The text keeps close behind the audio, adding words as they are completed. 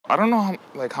I don't know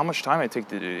how much time I take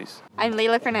to do these. I'm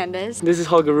Leila Fernandez. This is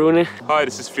Holger Rune. Hi,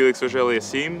 this is Felix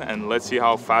Auger-Aliassime, and let's see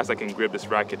how fast I can grip this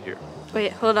racket here.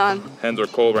 Wait, hold on. Hands are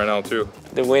cold right now too.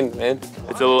 The wind, man.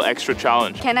 It's a little extra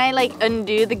challenge. Can I like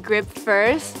undo the grip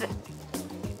first?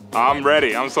 I'm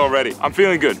ready, I'm so ready. I'm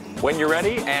feeling good. When you're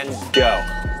ready, and go.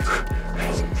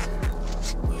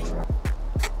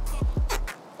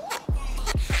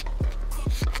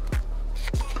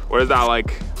 What is that,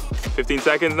 like 15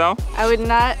 seconds now? I would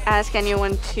not ask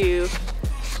anyone to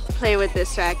play with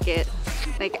this racket,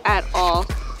 like at all.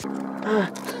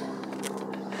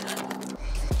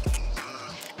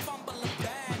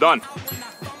 Done.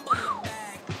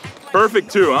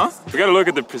 Perfect too, huh? We gotta look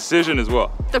at the precision as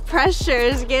well. The pressure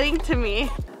is getting to me.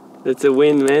 That's a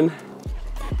win, man.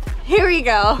 Here we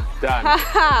go.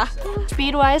 Done.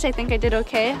 Speed-wise, I think I did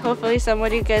okay. Hopefully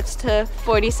somebody gets to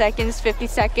 40 seconds, 50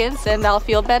 seconds, and I'll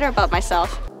feel better about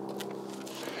myself.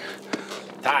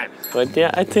 Time. But yeah,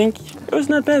 I think it was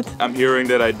not bad. I'm hearing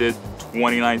that I did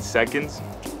 29 seconds.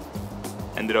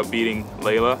 Ended up beating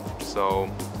Leila, so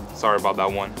sorry about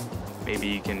that one. Maybe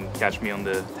you can catch me on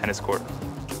the tennis court.